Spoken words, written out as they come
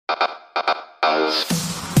Good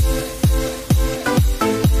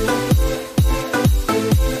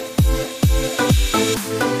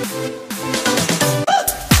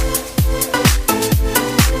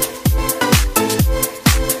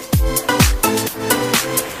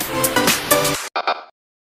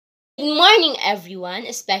morning everyone,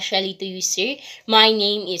 especially to you sir. My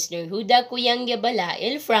name is Nurhuda Kuyang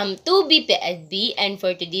Gabalail from 2BPSB, and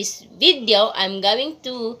for today's video, I'm going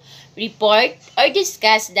to report or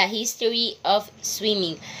discuss the history of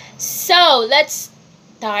swimming. So, let's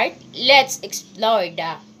start. Let's explore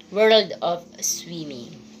the world of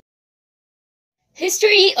swimming.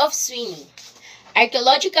 History of swimming.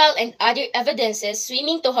 Archaeological and other evidences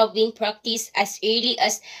swimming to have been practiced as early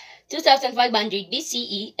as 2500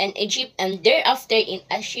 BCE in Egypt and thereafter in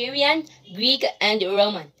Assyrian, Greek, and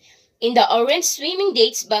Roman. In the Orient, swimming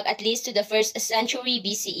dates back at least to the 1st century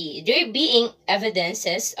BCE, there being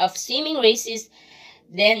evidences of swimming races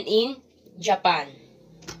then in Japan.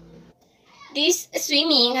 This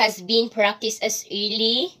swimming has been practiced as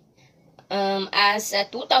early as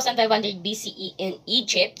 2500 BCE in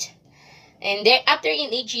Egypt, and thereafter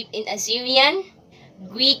in Egypt in Assyrian,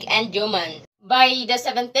 Greek, and Roman. By the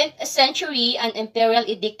 17th century, an imperial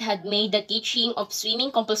edict had made the teaching of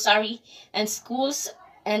swimming compulsory in schools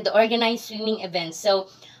and organized swimming events. So,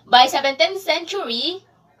 by 17th century,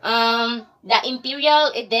 the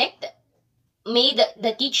imperial edict made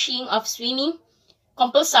the teaching of swimming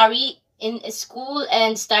compulsory in a school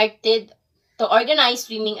and started to organize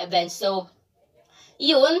swimming events. So,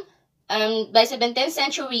 yun, by 17th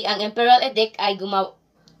century, ang imperial edict ay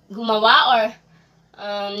gumawa or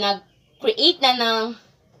nag-create na ng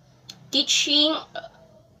teaching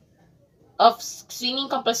of swimming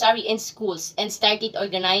compulsory in schools and started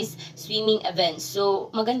organized swimming events. So,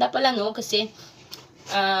 maganda pala no kasi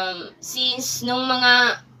since nung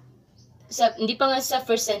hindi pa nga sa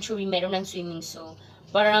 1st century meron ng swimming, so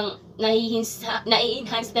parang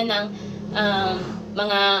nai-enhance na ng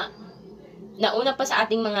mga nauna pa sa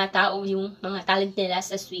ating mga tao yung mga talent nila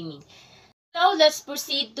sa swimming. So, let's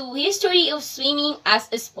proceed to history of swimming as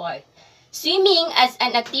a sport. Swimming as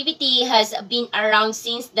an activity has been around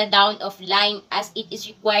since the dawn of time as it is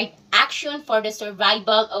required action for the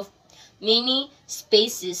survival of many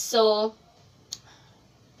species. So,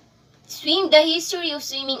 the history of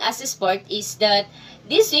swimming as a sport is that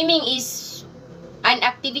this swimming is an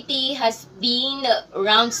activity has been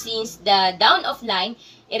around since the dawn of time.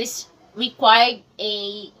 It is required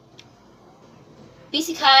a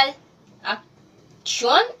physical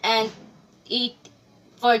action and it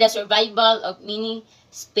for the survival of many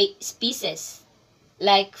species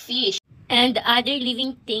like fish and other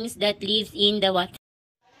living things that live in the water.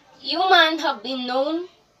 Humans have been known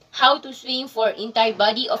how to swim for entire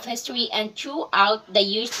body of history, and throughout the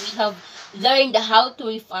years we have learned how to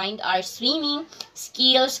refine our swimming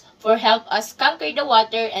skills for help us conquer the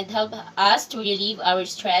water and help us to relieve our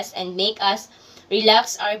stress and make us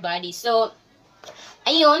relax our body. So,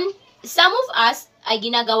 ayun, some of us ay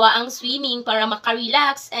ginagawa ang swimming para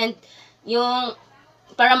makarelax and yung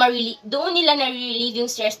para doon nila na-relieve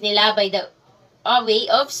yung stress nila by the way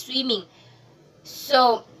of swimming.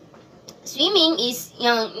 So, swimming is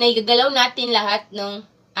yung naigagalaw natin lahat ng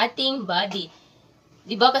ating body.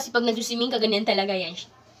 Diba? Kasi pag nag-swimming ka, ganyan talaga yan.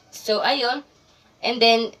 So, ayun. And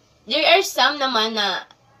then, there are some naman na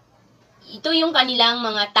ito yung kanilang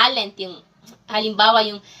mga talent. Yung, halimbawa,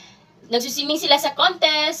 yung nagsuswimming sila sa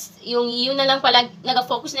contest, yun na lang pala,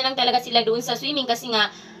 nag-focus na lang talaga sila doon sa swimming kasi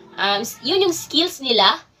nga, yun yung skills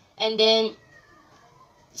nila, and then,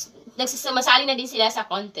 nagsasamasali na din sila sa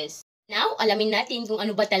contest. Now, alamin natin kung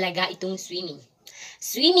ano ba talaga itong swimming.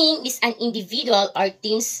 Swimming is an individual or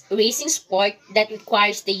team racing sport that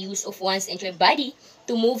requires the use of one's entire body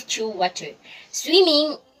to move through water.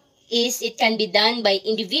 Swimming it can be done by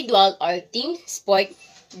individual or team sport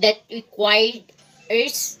that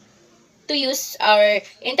requires to use our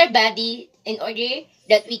entire body in order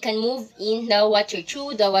that we can move in the water,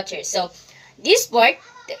 through the water. So, this sport,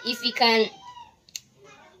 if we can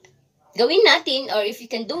gawin natin or if we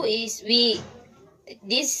can do is,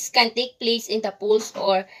 this can take place in the pools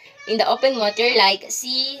or in the open water like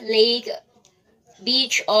sea, lake,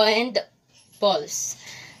 beach, and pools.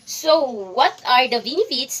 So, what are the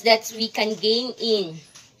benefits that we can gain in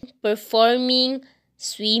performing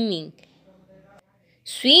swimming?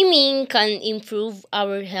 Swimming can improve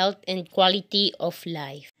our health and quality of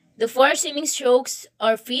life. The 4 swimming strokes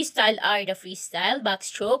or freestyle are the freestyle,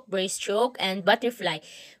 backstroke, breaststroke, and butterfly.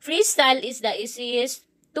 Freestyle is the easiest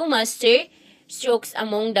to master strokes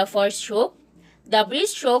among the 4 strokes. The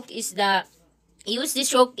breaststroke is use this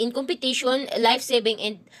stroke in competition, life-saving,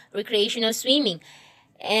 and recreational swimming.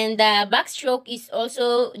 And the backstroke is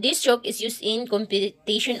also, this stroke is used in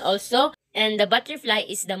competition also. And the butterfly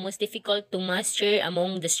is the most difficult to master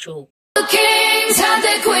among the stroke. The kings had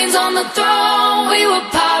their queens on the throne. We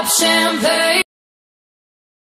would pop champagne.